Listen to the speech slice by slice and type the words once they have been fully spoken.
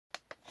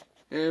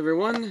Hey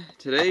everyone,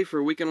 today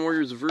for Weekend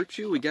Warriors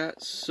Virtue we got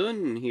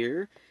Tsun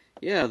here.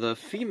 Yeah, the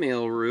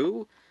female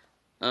Rue.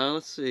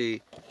 Let's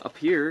see, up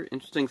here,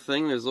 interesting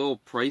thing, there's a little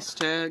price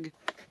tag.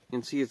 You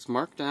can see it's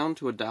marked down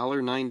to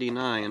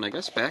 $1.99. I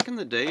guess back in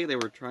the day they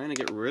were trying to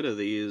get rid of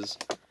these,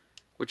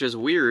 which is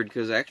weird,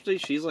 because actually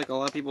she's like a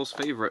lot of people's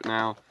favorite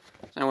now.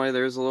 Anyway,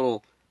 there's a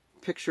little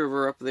picture of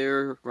her up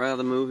there, right out of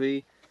the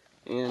movie.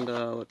 And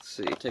let's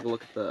see, take a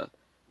look at the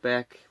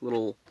back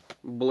little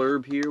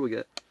blurb here. We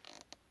got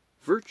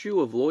Virtue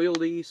of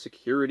loyalty,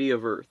 security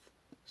of Earth.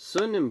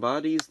 Tsun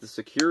embodies the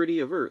security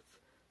of Earth.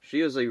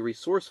 She is a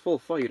resourceful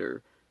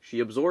fighter.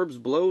 She absorbs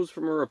blows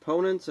from her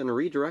opponents and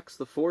redirects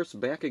the force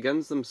back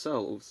against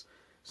themselves.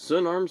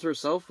 Tsun arms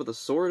herself with a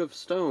sword of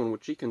stone,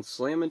 which she can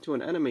slam into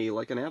an enemy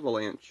like an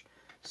avalanche.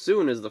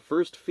 Tsun is the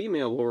first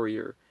female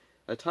warrior.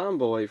 A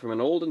tomboy from an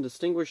old and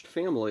distinguished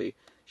family,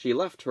 she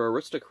left her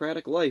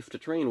aristocratic life to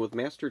train with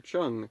Master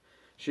Chung.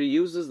 She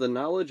uses the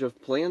knowledge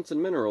of plants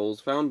and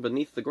minerals found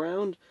beneath the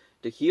ground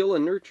to heal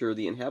and nurture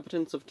the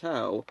inhabitants of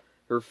Tao.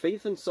 Her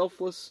faith and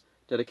selfless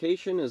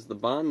dedication is the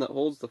bond that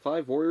holds the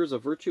 5 warriors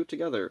of virtue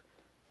together.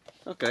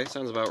 Okay,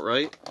 sounds about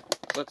right.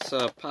 Let's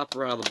pop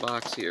her out of the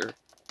box here.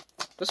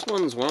 This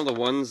one's one of the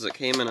ones that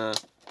came in a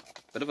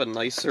bit of a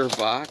nicer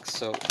box,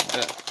 so...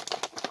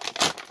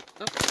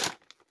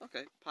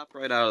 Okay, pop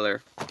right out of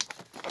there.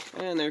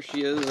 And there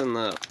she is in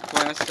the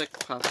plastic.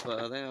 Pop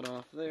that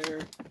off there.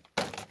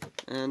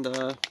 And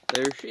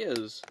there she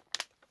is.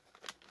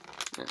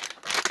 Yeah.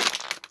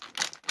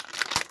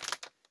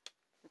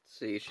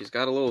 See, she's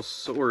got a little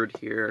sword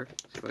here.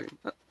 See if I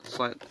can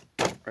slide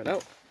right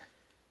out.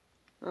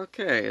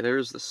 Okay,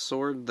 there's the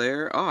sword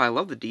there. Oh, I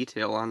love the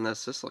detail on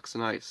this. This looks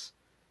nice.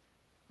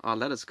 Oh,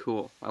 that is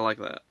cool. I like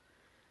that.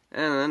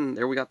 And then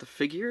there we got the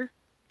figure.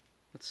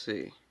 Let's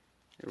see.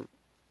 I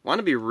want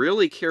to be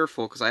really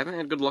careful because I haven't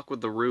had good luck with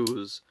the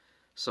Rues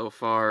so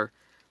far.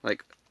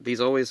 Like,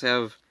 these always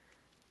have...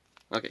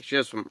 Okay, she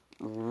has some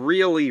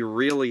really,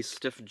 really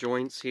stiff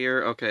joints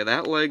here. Okay,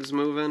 that leg's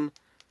moving.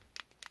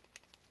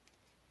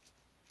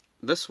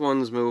 This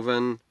one's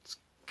moving. It's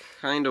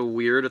kind of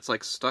weird. It's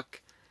like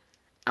stuck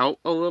out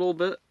a little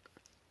bit.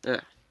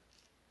 Yeah.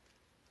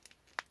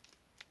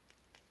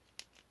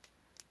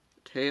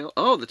 Tail.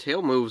 Oh, the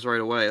tail moves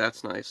right away.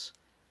 That's nice.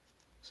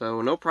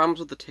 So, no problems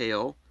with the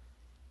tail.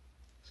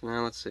 So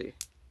now let's see.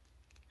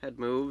 Head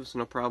moves.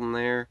 No problem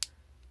there.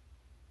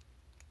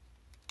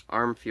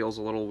 Arm feels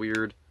a little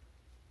weird.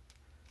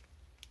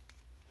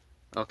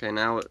 Okay,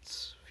 now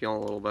it's feeling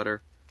a little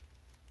better.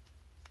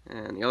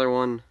 And the other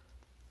one...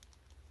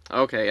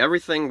 Okay,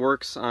 everything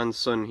works on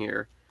Tsun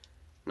here.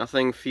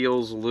 Nothing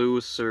feels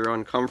loose or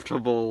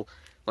uncomfortable,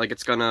 like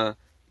it's gonna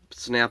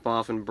snap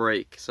off and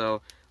break.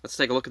 So, let's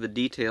take a look at the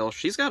detail.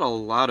 She's got a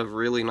lot of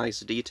really nice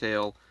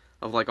detail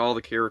of, like, all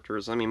the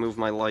characters. Let me move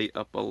my light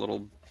up a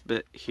little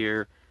bit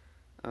here.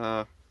 It's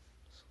a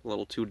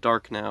little too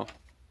dark now.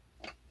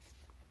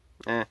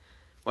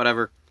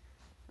 Whatever.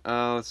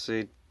 Let's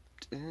see.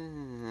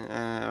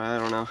 I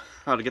don't know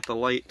how to get the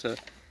light to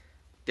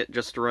get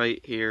just right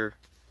here.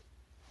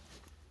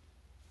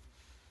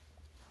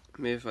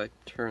 Maybe if I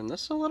turn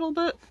this a little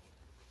bit?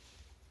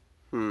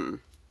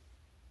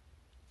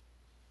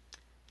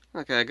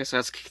 Okay, I guess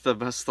that's the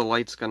best the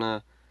light's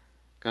gonna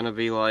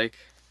be like.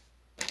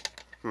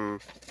 Yeah,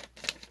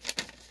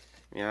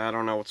 I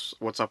don't know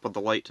what's up with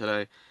the light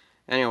today.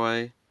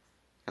 Anyway,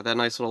 got that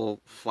nice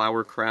little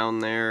flower crown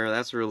there.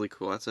 That's really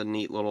cool. That's a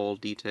neat little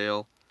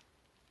detail.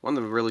 One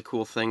of the really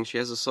cool things, she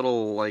has this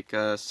little, like,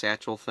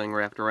 satchel thing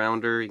wrapped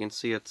around her. You can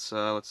see it's,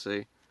 let's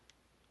see.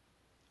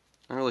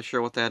 Not really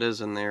sure what that is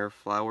in there.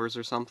 Flowers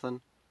or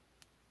something?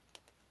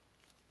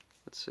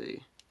 Let's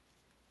see.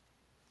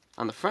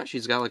 On the front,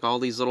 she's got, like, all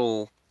these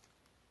little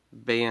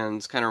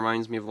bands. Kind of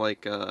reminds me of,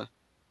 like, some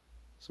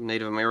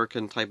Native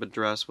American type of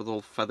dress with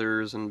little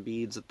feathers and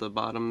beads at the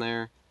bottom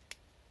there.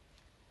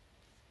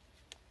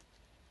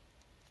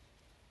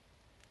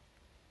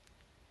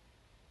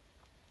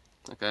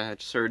 Okay, I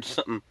just heard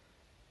something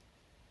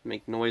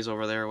make noise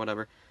over there or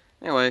whatever.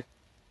 Anyway,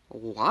 a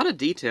lot of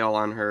detail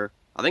on her.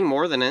 I think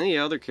more than any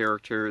other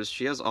characters,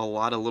 she has a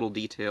lot of little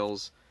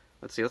details.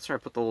 Let's see, let's try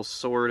to put the little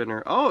sword in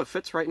her. Oh, it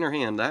fits right in her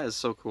hand. That is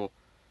so cool.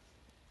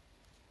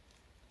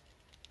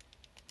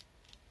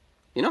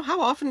 You know, how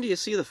often do you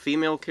see the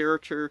female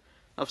character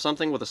of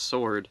something with a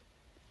sword?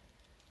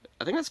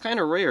 I think that's kind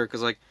of rare,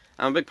 because, like,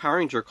 I'm a big Power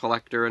Ranger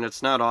collector, and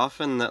it's not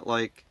often that,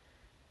 like,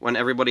 when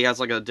everybody has,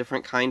 like, a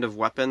different kind of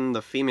weapon,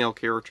 the female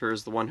character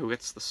is the one who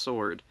gets the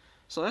sword.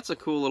 So that's a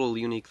cool little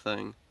unique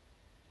thing.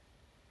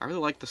 I really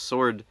like the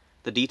sword,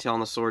 the detail on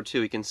the sword,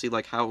 too. You can see,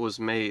 like, how it was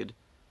made.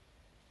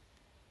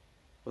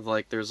 With,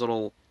 like, there's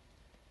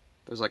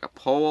like a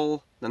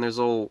pole, then there's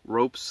little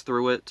ropes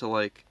through it to,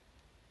 like,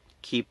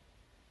 keep,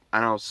 I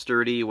don't know,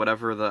 sturdy,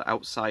 whatever the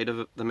outside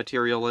of the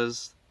material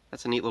is.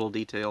 That's a neat little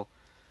detail.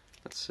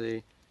 Let's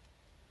see.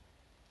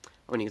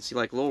 Oh, and you can see,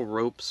 like, little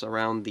ropes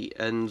around the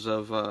ends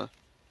of, her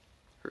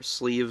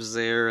sleeves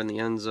there, and the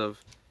ends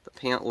of the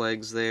pant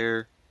legs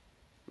there.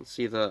 You can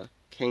see the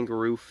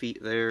kangaroo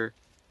feet there.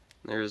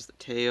 There's the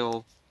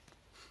tail.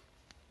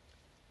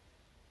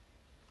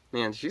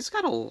 Man, she's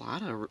got a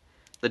lot of...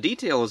 The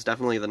detail is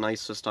definitely the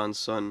nicest on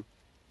Tsun.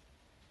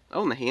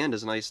 Oh, and the hand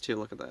is nice too,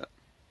 look at that.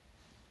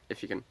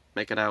 If you can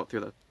make it out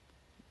through the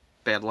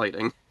bad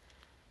lighting.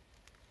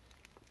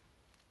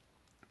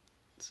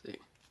 Let's see.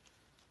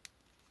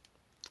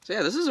 So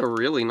yeah, this is a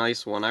really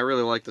nice one. I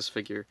really like this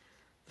figure.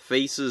 The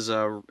face is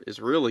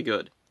really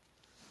good.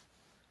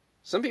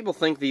 Some people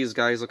think these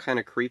guys look kind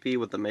of creepy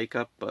with the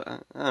makeup, but I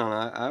don't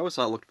know. I always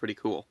thought it looked pretty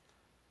cool.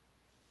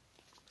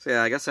 So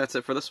yeah, I guess that's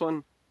it for this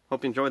one.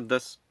 Hope you enjoyed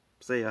this.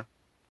 See ya.